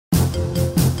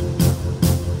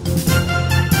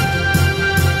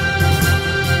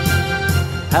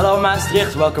Hello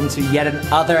Maastricht, welcome to yet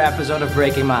another episode of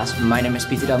Breaking Maas. My name is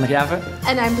Pieter Dan de Graven.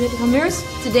 And I'm Britt van Meurs.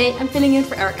 Today I'm filling in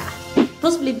for Erica.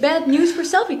 Possibly bad news for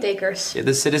selfie takers. Yeah,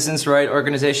 the Citizens' Right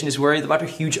organization is worried about a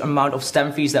huge amount of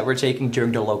stamp fees that were taken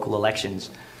during the local elections.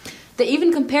 They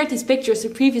even compared these pictures to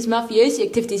previous mafiosi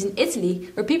activities in Italy,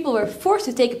 where people were forced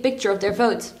to take a picture of their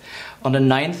vote. On the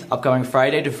 9th, upcoming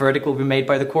Friday, the verdict will be made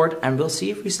by the court and we'll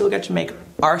see if we still get to make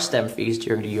our stamp fees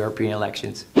during the European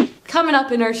elections. Coming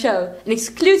up in our show, an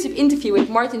exclusive interview with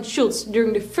Martin Schulz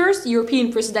during the first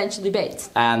European presidential debate.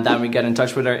 And then we get in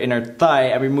touch with our inner Thai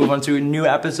and we move on to a new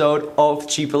episode of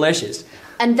Cheap-a-Licious.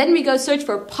 And then we go search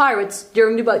for pirates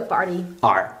during the boat party.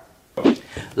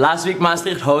 Last week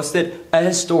Maastricht hosted a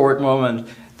historic moment,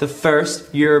 the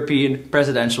first European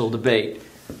presidential debate.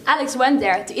 Alex went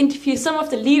there to interview some of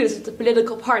the leaders of the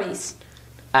political parties.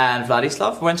 And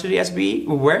Vladislav went to the SBE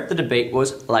where the debate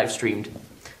was live streamed.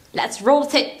 Let's roll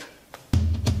the tape!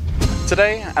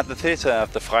 Today, at the theatre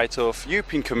of the Vrijthof,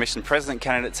 European Commission President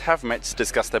candidates have met to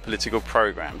discuss their political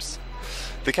programmes.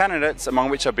 The candidates, among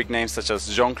which are big names such as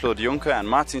Jean-Claude Juncker and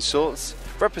Martin Schulz,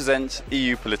 represent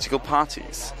EU political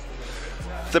parties.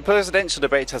 The presidential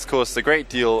debate has caused a great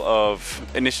deal of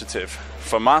initiative,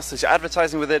 from Maastricht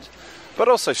advertising with it, but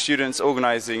also students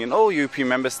organising in all European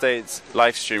member states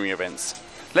live streaming events.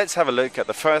 Let's have a look at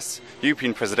the first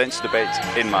European presidential debate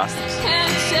in Maastricht.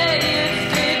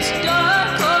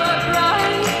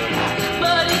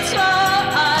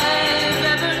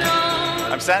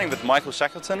 I'm standing with Michael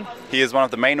Shackleton. He is one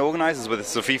of the main organisers with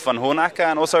Sophie van Hoornacker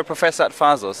and also a professor at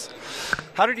FASOS.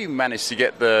 How did you manage to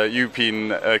get the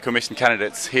European Commission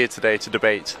candidates here today to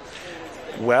debate?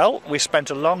 Well, we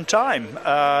spent a long time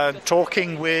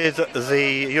talking with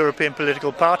the European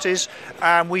political parties,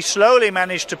 and we slowly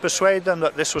managed to persuade them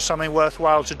that this was something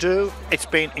worthwhile to do. It's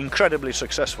been incredibly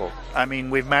successful. I mean,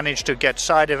 we've managed to get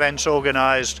side events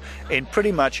organised in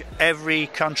pretty much every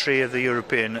country of the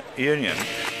European Union.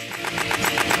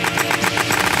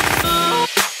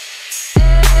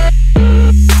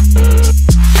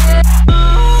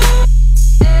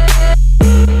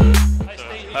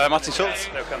 Martin Schulz,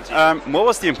 what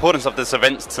was the importance of this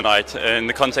event tonight in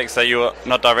the context that you are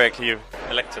not directly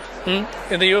elected?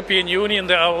 In the European Union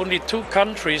there are only two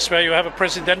countries where you have a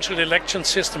presidential election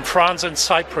system, France and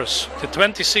Cyprus. The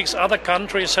 26 other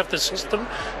countries have the system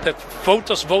that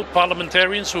voters vote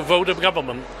parliamentarians who vote a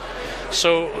government.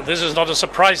 So this is not a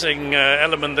surprising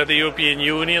element that the European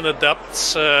Union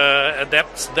adapts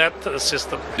that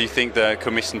system. Do you think the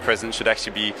Commission President should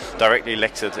actually be directly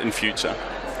elected in future?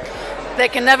 There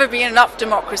can never be enough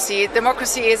democracy.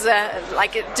 Democracy is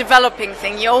like a developing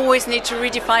thing. You always need to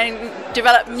redefine,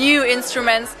 develop new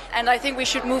instruments, and I think we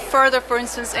should move further, for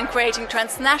instance, in creating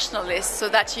transnational lists so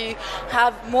that you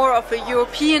have more of a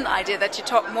European idea, that you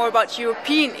talk more about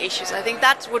European issues. I think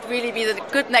that would really be the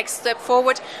good next step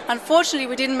forward. Unfortunately,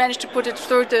 we didn't manage to put it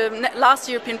through the last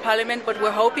European Parliament, but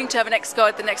we're hoping to have an next go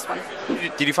at the next one.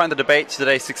 Did you find the debate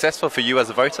today successful for you as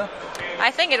a voter? I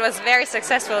think it was very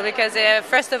successful because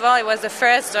first of all it was the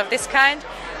first of this kind,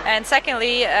 and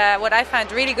secondly what I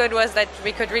found really good was that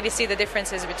we could really see the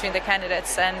differences between the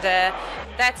candidates, and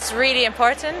that's really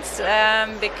important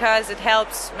because it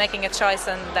helps making a choice,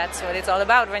 and that's what it's all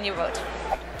about when you vote.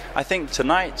 I think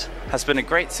tonight has been a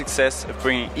great success of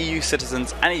bringing EU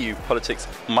citizens and EU politics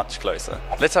much closer.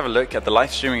 Let's have a look at the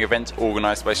live streaming event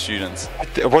organised by students.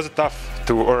 Was it tough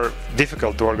or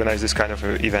difficult to organize this kind of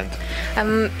event?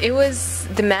 It was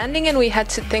demanding and we had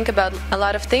to think about a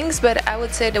lot of things, but I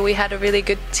would say that we had a really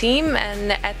good team,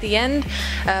 and at the end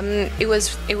it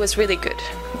was really good.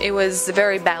 It was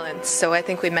very balanced, so I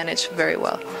think we managed very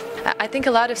well. I think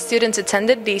a lot of students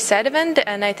attended the side event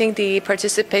and I think the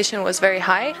participation was very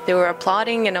high. They were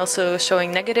applauding and also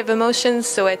showing negative emotions,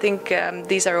 so I think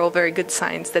these are all very good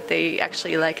signs that they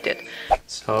actually liked it.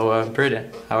 So, Britta,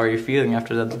 how are you feeling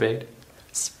after that debate?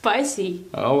 Spicy.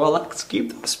 Oh, well, let's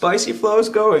keep the spicy flows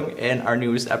going in our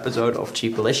newest episode of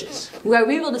Cheap-a-Licious, where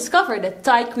we will discover the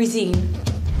Thai cuisine.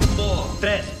 4,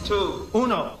 3, 2,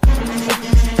 1.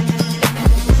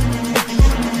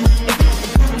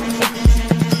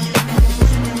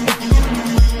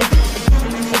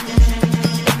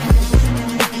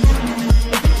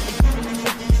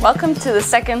 Welcome to the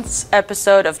second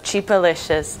episode of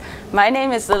Cheap-a-Licious. My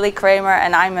name is Lily Kramer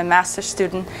and I'm a master's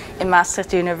student in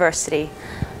Maastricht University.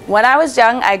 When I was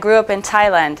young, I grew up in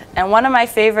Thailand, and one of my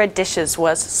favorite dishes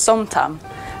was som tam.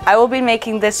 I will be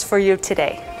making this for you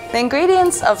today. The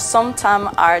ingredients of som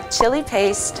tam are chili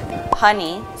paste,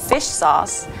 honey, fish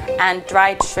sauce, and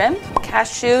dried shrimp,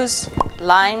 cashews,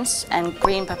 limes, and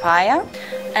green papaya,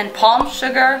 and palm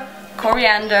sugar,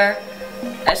 coriander,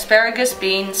 asparagus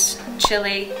beans,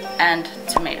 chili, and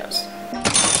tomatoes.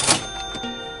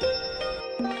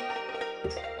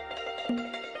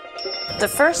 The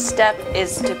first step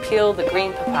is to peel the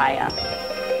green papaya.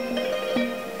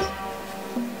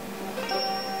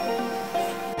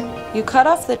 You cut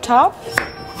off the top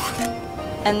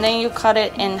and then you cut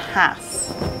it in half.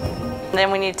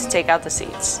 Then we need to take out the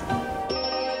seeds.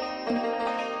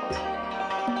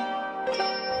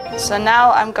 So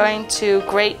now I'm going to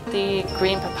grate the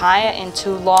green papaya into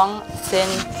long, thin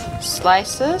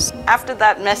slices. After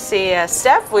that messy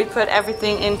step, we put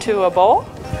everything into a bowl.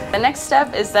 The next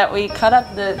step is that we cut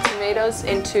up the tomatoes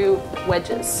into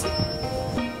wedges.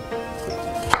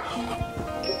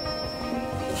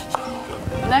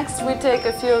 Next, we take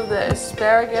a few of the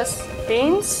asparagus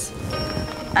beans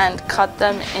and cut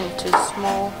them into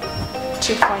small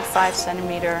 2.5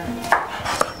 centimeter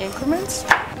increments.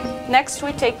 Next,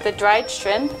 we take the dried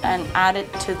shrimp and add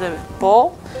it to the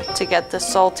bowl to get the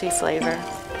salty flavor.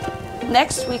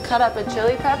 Next, we cut up a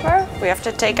chili pepper. We have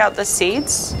to take out the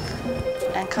seeds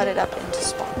and cut it up into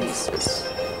small pieces.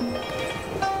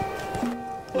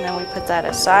 And then we put that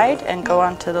aside and go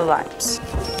on to the limes.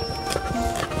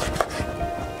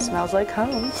 Smells like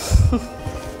home.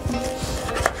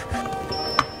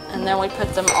 And then we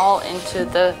put them all into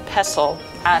the pestle.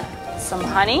 Add some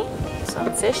honey,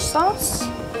 some fish sauce,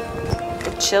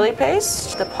 the chili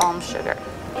paste, the palm sugar.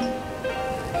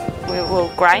 We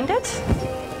will grind it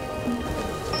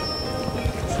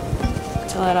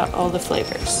to let out all the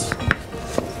flavors.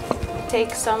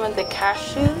 Take some of the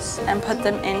cashews and put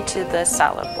them into the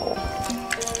salad bowl.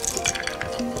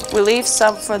 We leave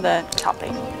some for the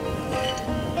topping.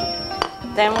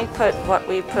 Then we put what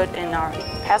we put in our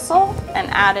pestle and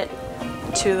add it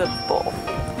to the bowl.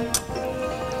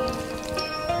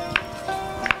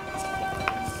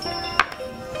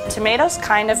 Tomatoes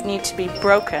kind of need to be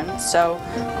broken, so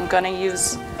I'm going to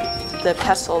use the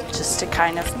pestle just to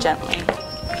kind of gently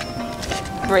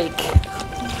break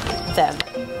them.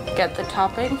 Get the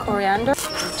topping, coriander,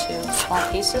 into small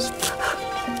pieces.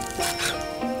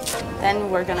 Then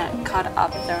we're going to cut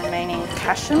up the remaining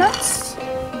cashew nuts.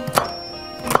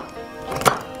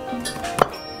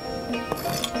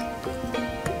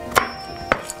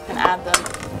 And add them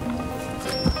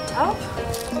to the top.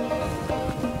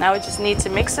 Now we just need to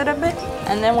mix it a bit,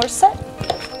 and then we're set.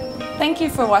 Thank you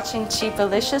for watching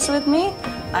Cheap-a-Licious with me.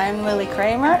 I'm Lily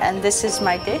Kramer, and this is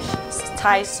my dish, it's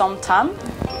Thai Som.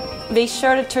 Be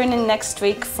sure to tune in next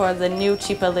week for the new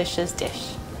Cheap-a-Licious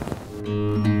dish.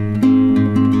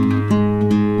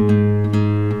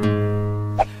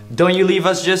 Don't you leave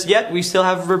us just yet, we still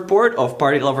have a report of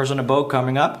Party Lovers on a Boat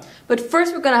coming up. But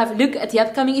first we're gonna have a look at the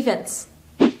upcoming events.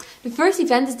 The first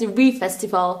event is the Leer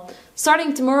Festival,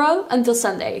 starting tomorrow until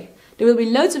Sunday. There will be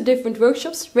loads of different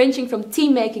workshops ranging from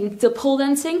team making till pole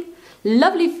dancing,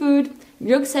 lovely food,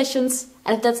 yoga sessions,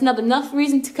 and if that's not enough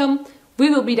reason to come, we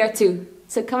will be there too.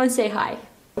 So come and say hi.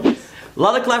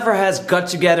 Lotte Clever has got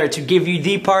together to give you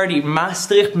the party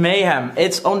Maastricht Mayhem.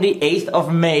 It's on the 8th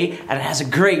of May and it has a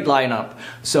great lineup.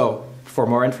 So, for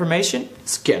more information,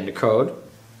 scan the code.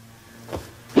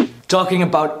 Talking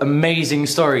about amazing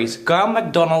stories, Carl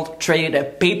MacDonald traded a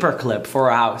paperclip for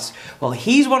a house. Well,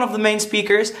 he's one of the main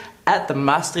speakers at the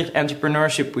Maastricht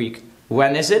Entrepreneurship Week.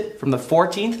 When is it? From the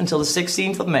 14th until the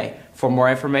 16th of May. For more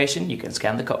information, you can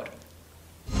scan the code.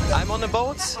 I'm on the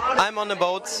boat. I'm on the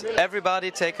boat.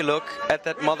 Everybody take a look at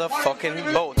that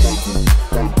motherfucking boat.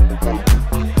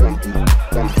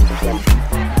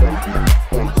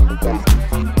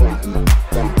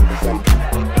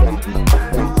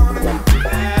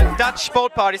 Dutch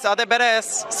boat parties, are they better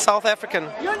as South African?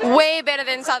 Way better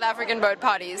than South African boat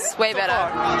parties. Way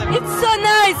better. It's so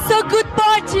nice, so good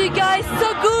party, guys,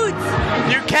 so good.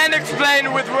 You can't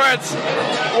explain with words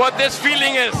what this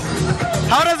feeling is.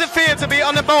 How does it feel to be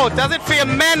on a boat? Does it feel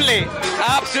manly?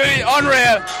 Absolutely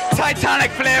unreal. Titanic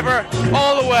flavor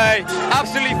all the way.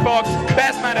 Absolutely fucked.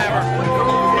 Best man ever.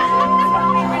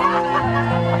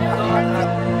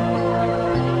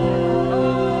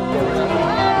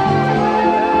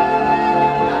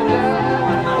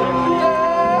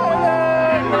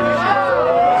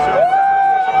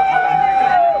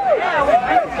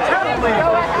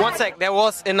 There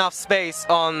was enough space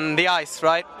on the ice,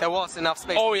 right? There was enough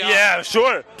space. Oh yeah. Yeah,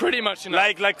 sure. Pretty much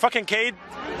enough. Like fucking Kate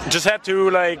just had to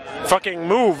like fucking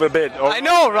move a bit. I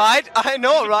know, right? I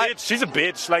know, right? She's a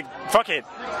bitch. Like fuck it.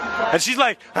 And she's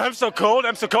like, I'm so cold,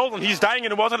 and he's dying in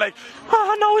the water. Like,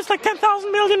 oh no, it's like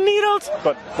 10,000 million needles.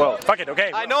 But well, fuck it,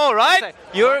 okay. I know, right?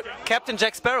 You're Captain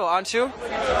Jack Sparrow, aren't you?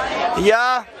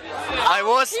 Yeah, I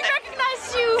was. He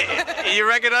recognized you. You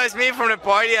recognized me from the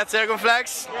party at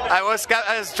Circumflex. I was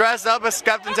dressed up as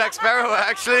Captain Jack Sparrow,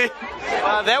 actually.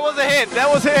 That was a hit. That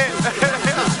was a hit.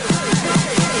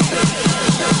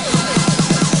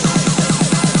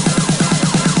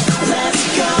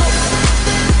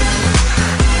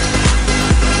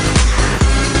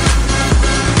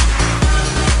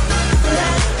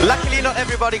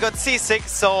 everybody got seasick,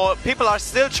 so people are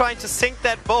still trying to sink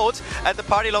that boat at the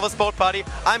Party Lovers Boat Party.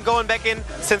 I'm going back in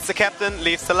since the captain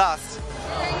leaves the last.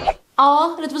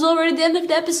 Oh, that was already the end of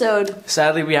the episode.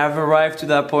 Sadly, we have arrived to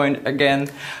that point again.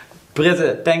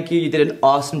 Britte, thank you. You did an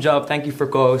awesome job. Thank you for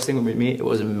co-hosting with me. It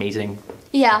was amazing.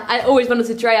 Yeah, I always wanted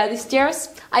to try out these chairs.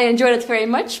 I enjoyed it very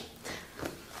much.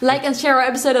 Like and share our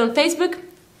episode on Facebook,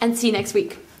 and see you next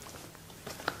week.